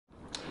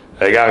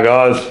How you going,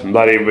 guys?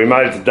 We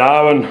made it to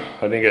Darwin.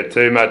 I didn't get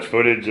too much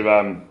footage of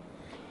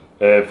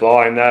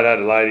flying that. I had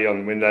a lady on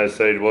the window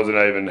seat, wasn't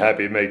even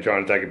happy with me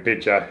trying to take a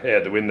picture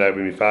out the window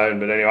with my phone.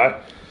 But anyway,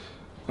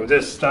 I'm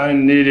just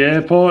staying near the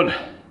airport.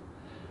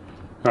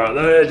 Right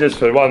there, just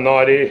for one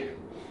night here.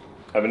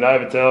 Have an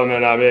hotel and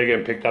then I'm here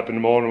getting picked up in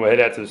the morning. We'll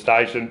head out to the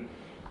station.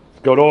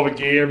 Got all the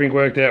gear, everything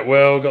worked out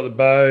well. Got the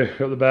bow,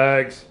 got the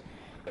bags.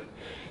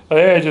 So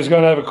yeah, just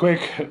going to have a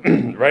quick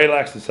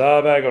relax the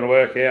Savo. Going to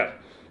work out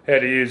how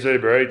to use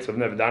Uber Eats. I've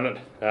never done it.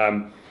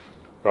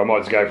 But I might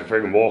just go for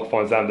a freaking walk,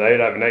 find something to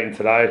eat. I haven't eaten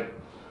today.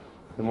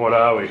 And what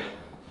are we?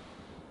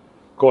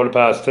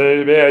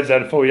 2:15. Yeah, just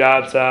had a full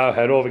yard sale,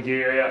 had all the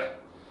gear out.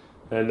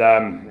 And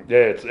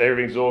yeah,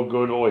 everything's all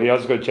good. All here, I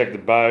just got to check the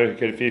bow,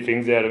 get a few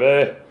things out of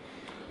there.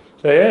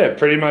 So yeah,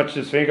 pretty much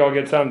just think I'll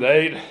get something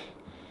to eat.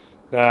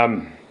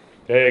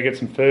 Yeah, get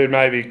some food,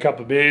 maybe a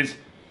couple of beers.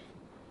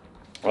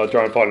 I'll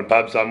try and find a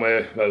pub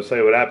somewhere. We'll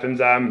see what happens.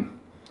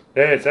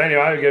 Yeah, so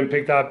anyway, we're getting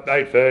picked up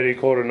 8:30,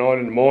 8:45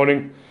 in the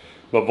morning.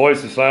 My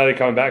voice is slowly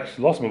coming back.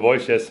 Lost my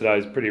voice yesterday.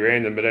 It's pretty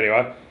random, but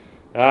anyway.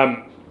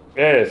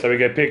 Yeah, so we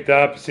get picked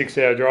up,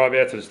 6-hour drive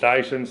out to the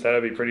station, so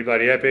that'll be pretty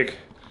bloody epic.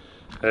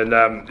 And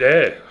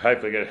yeah,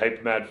 hopefully get a heap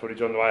of mad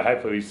footage on the way.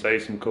 Hopefully we see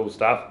some cool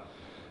stuff.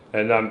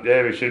 And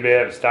yeah, we should be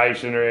at the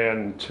station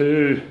around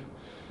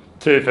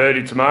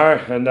 2:30 tomorrow.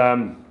 And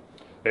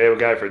yeah, we'll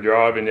go for a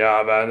drive in the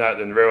Arvo and that,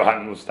 then the real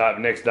hunting will start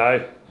the next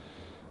day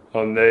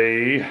on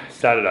the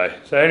Saturday.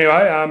 So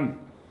anyway,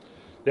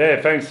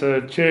 yeah, thanks for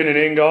tuning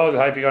in, guys.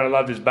 I hope you're going to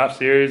love this buff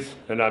series.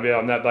 And yeah,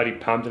 I'm that bloody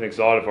pumped and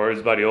excited for it.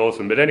 It's bloody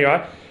awesome. But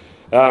anyway,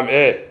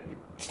 yeah,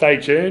 stay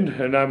tuned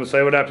and we'll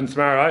see what happens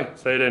tomorrow, eh?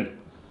 See you then.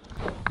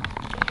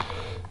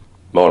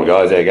 Morning,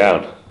 guys. How you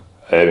going?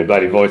 My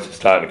bloody voice is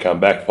starting to come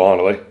back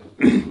finally.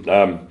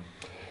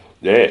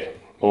 Yeah,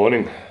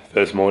 morning.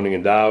 First morning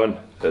in Darwin.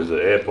 There's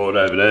the airport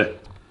over there.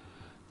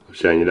 I've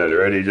shown you that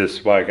already.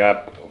 Just woke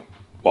up a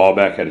while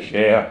back, had a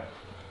shower.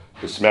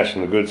 Just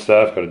smashing the good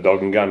stuff. Got a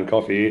dog and gun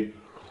coffee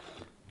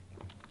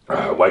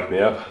here. Wake me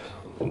up.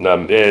 And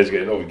yeah, just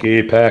getting all the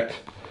gear packed.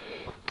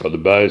 Got the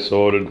bow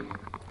sorted.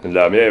 And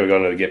yeah, we're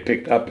going to get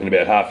picked up in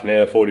about half an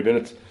hour, 40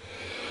 minutes.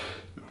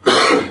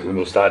 And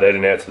we'll start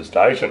heading out to the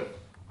station.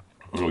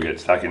 And we'll get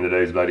stuck into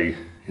these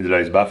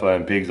buffalo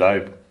and pigs,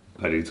 eh?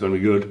 Bloody, it's going to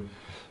be good.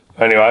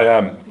 Anyway,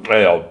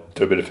 yeah, I'll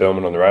do a bit of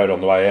filming on the road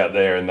on the way out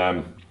there. And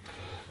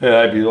yeah,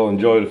 I hope you all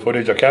enjoy the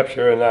footage I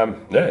capture. And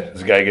yeah,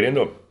 let's go get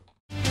into them.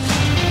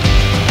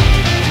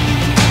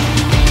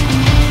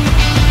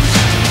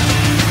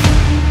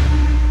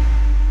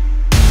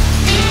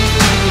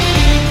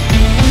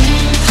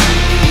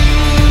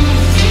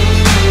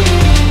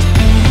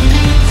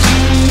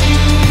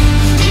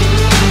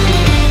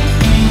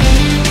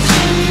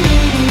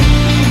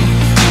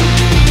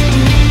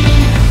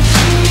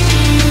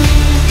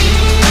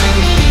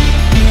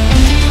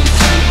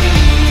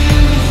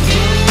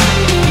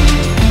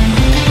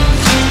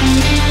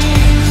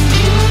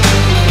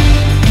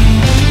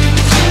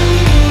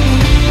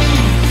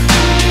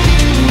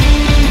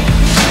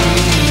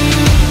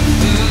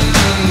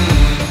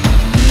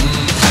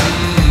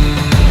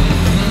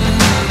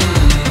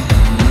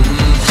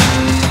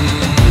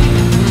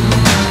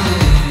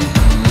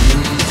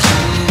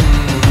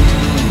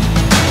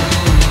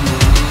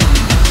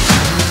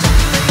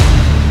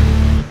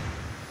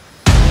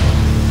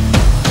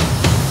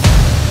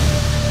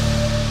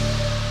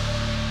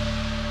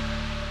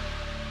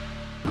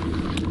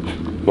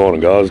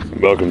 Morning, guys,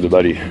 welcome to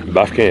bloody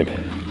buff camp.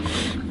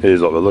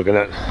 Here's what we're looking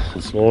at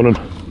this morning.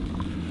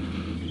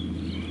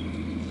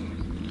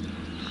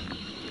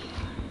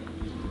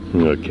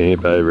 We got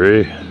camp over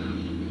here.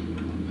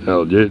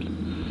 Hell, dude.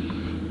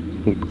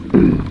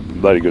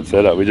 Bloody good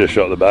setup. We just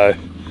shot the bow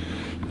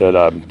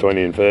at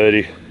 20 and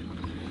 30.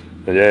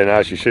 And yeah,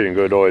 no, she's shooting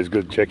good. Always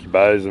good to check your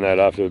bows and that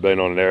after we've been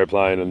on an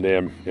aeroplane and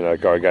down, you know,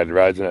 corrugated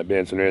roads and that,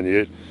 bouncing around the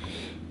ute.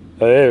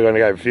 So yeah, we're going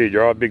to go for a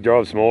few big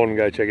drives this morning,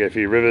 go check out a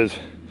few rivers.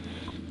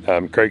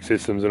 Creek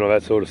systems and all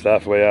that sort of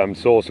stuff. We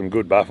saw some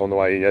good buff on the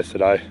way in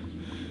yesterday,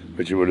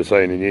 which you would have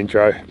seen in the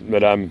intro.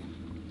 But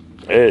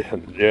yeah,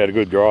 had a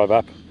good drive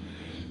up.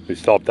 We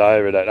stopped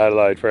over at that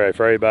Adelaide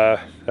 303 bar,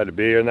 had a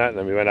beer and that, and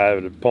then we went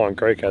over to Pine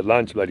Creek, had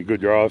lunch. Bloody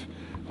good drive.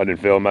 I didn't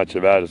feel much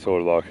of that. It's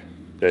sort of like,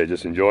 yeah,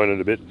 just enjoying it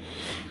a bit.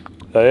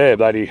 So yeah,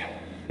 bloody,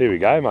 here we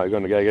go, mate. We're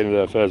going to go get into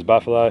our first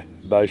buffalo.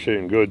 Bow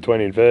shooting good,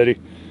 20 and 30.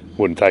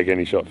 Wouldn't take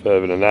any shot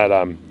further than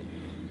that.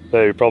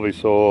 So we probably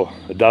saw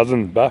a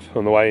dozen buff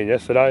on the way in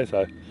yesterday,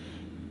 so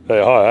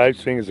high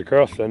hopes, fingers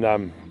crossed, and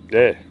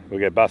yeah, we'll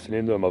get busting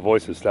into them. My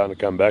voice is starting to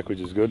come back, which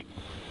is good.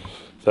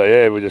 So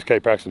yeah, we'll just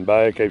keep practicing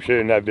bow, keep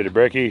shooting, have a bit of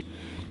brekkie,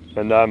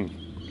 and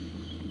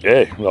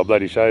yeah, I'll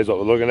bloody show you what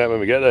we're looking at when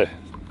we get there.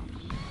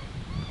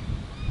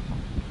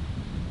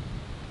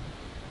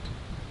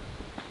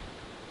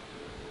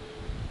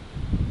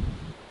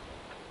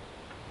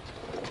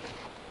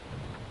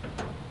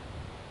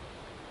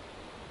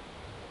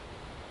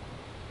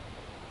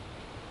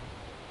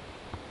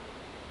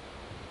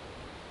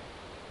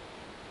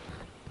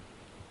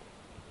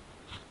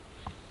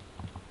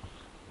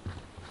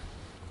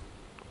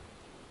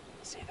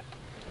 We're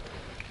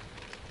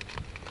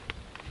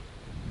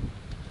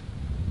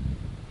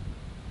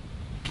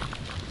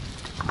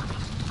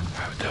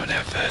doing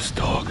our first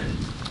dog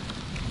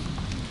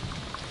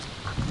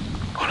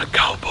on a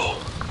gull ball.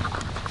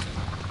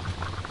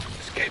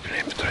 Just keeping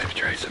him between the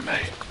trees and me.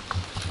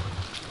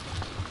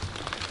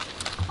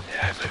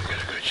 Yeah, hopefully we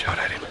get a good shot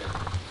at him.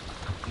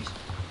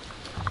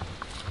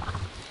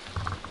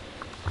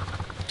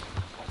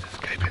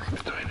 Just keeping him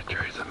between the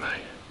trees and me.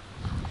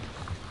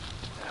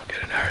 I'll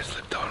get an arrow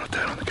slipped on, I'll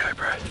turn on the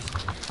GoPro.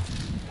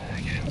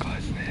 Getting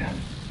close now.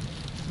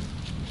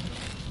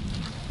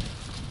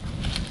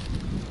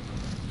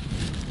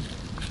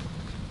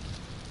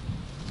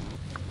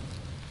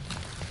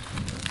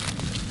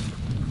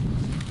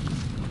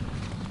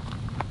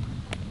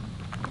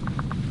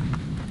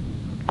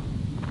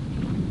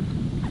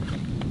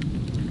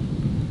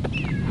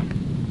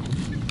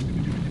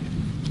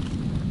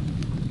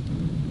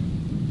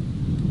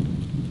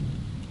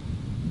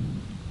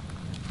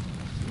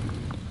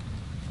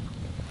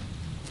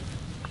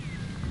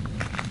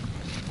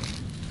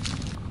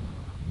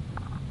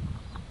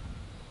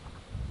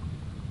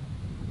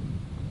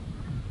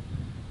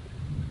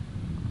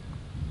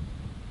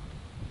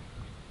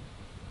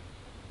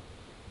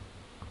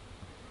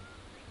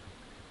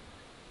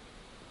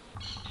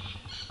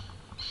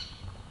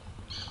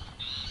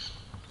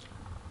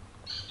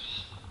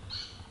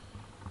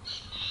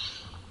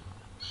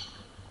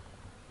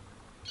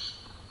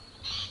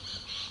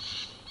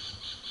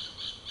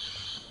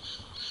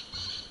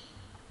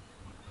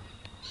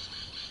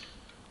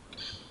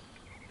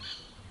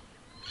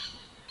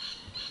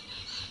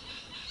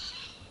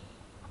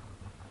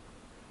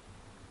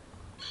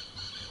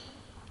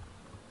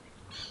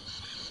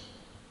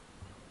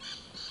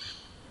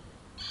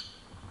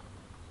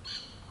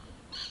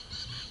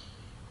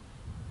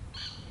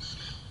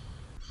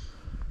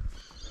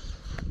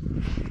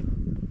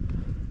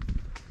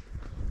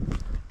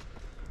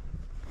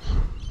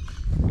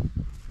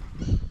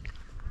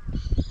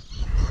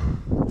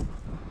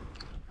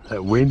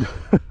 That wind.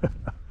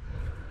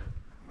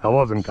 I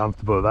wasn't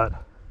comfortable with that.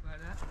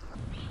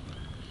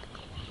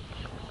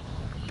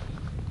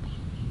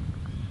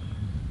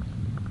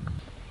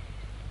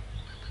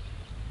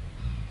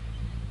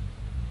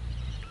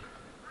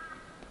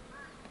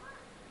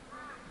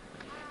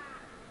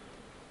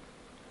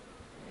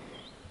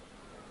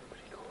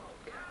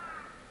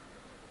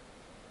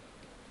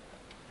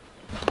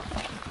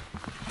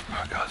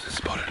 Alright guys, I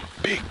spotted a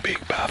big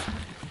buff.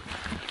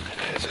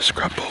 There's a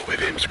scrub ball with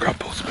him, scrub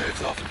ball's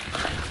moved off.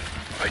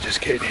 We're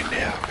just getting him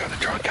now, we're going to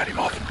try and cut him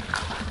off.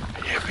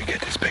 And yeah, if we get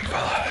this big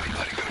fella, that'd be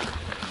bloody good.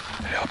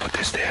 And I'll put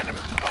this down and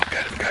I'll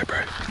go to the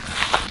GoPro.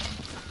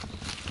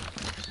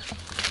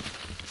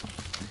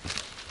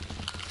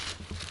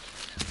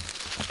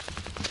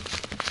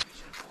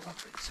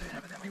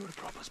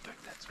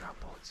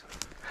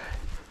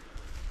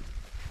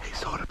 He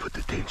sort of put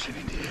the tension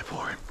in the air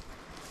for him.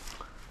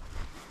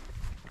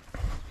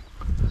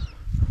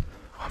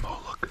 One more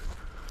look.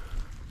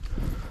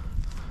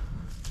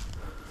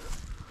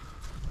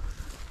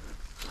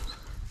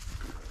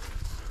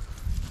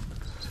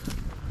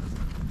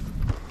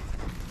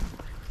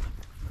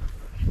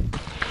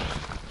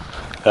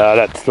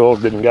 That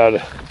stalk didn't go to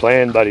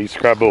plan, but his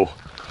scrabble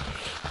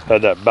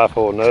had that buff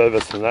all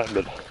nervous and that,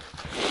 but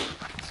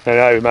I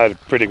know we made a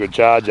pretty good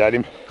charge at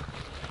him.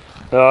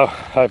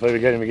 Hopefully we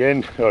get him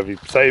again, or if you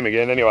see him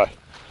again anyway.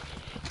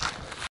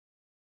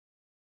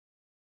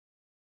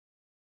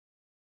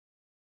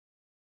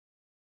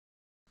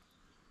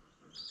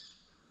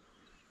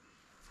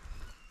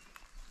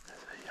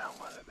 There's a young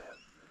one about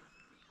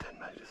 10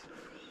 metres.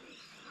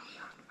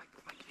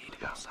 We need to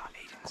go start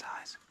eating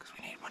size, because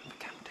we need one for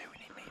camp too, we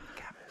need meat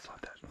for camp. It's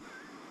like that.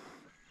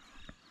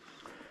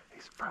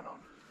 He's front on.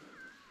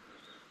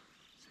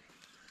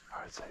 I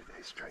would say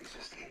these trees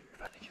just here.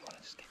 But if you want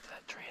to just get to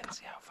that tree and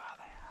see how far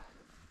they are.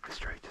 This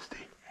tree just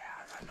here.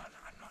 Yeah, I'm not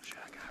sure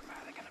how far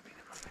they're going to be.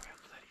 They're probably about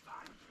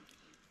 35.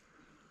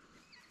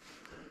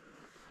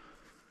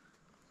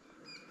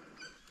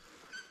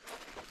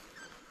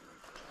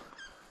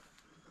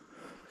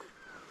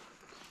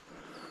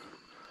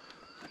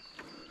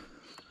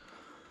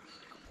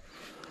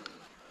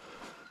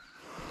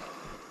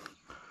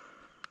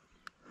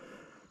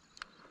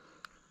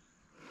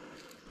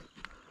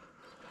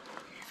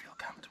 If you feel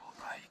comfortable,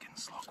 bro, you can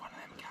slog one of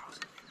them cows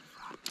in the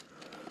front.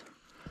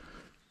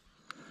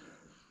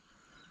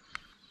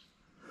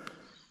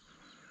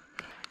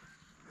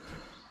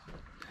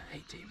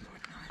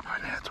 18.9.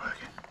 Right now it's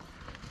working.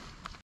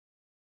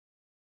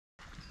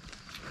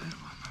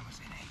 One was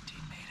in 18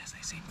 metres,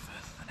 they seem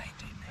further than 18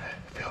 metres.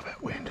 Feel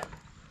that wind.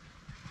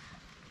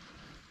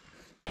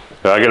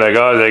 G'day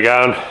guys, how you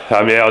going?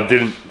 Yeah, I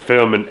didn't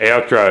film an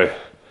outro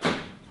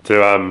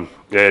to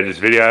this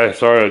video.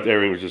 Sorry,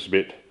 everything was just a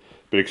bit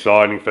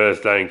exciting.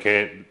 First day in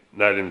camp,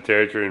 Native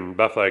Territory in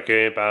Buffalo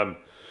camp.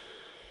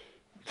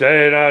 So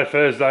yeah, no,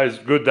 first day's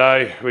a good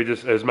day.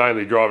 It was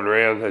mainly driving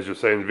around, as you'll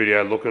see in the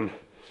video, looking,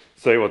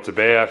 see what's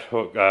about,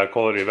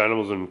 quality of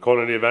animals and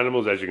quantity of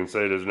animals. As you can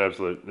see, there's an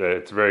absolute,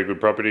 it's a very good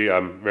property,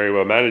 very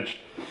well managed.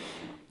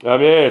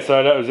 Yeah,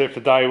 so that was it for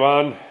day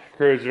one,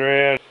 cruising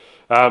around.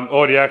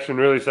 All the action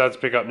really starts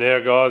to pick up now,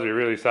 guys. We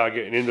really start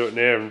getting into it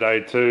now from day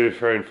 2,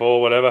 3 and 4,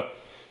 whatever.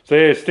 So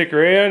yeah, stick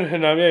around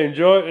and yeah,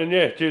 enjoy it, and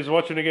yeah, cheers for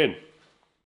watching again.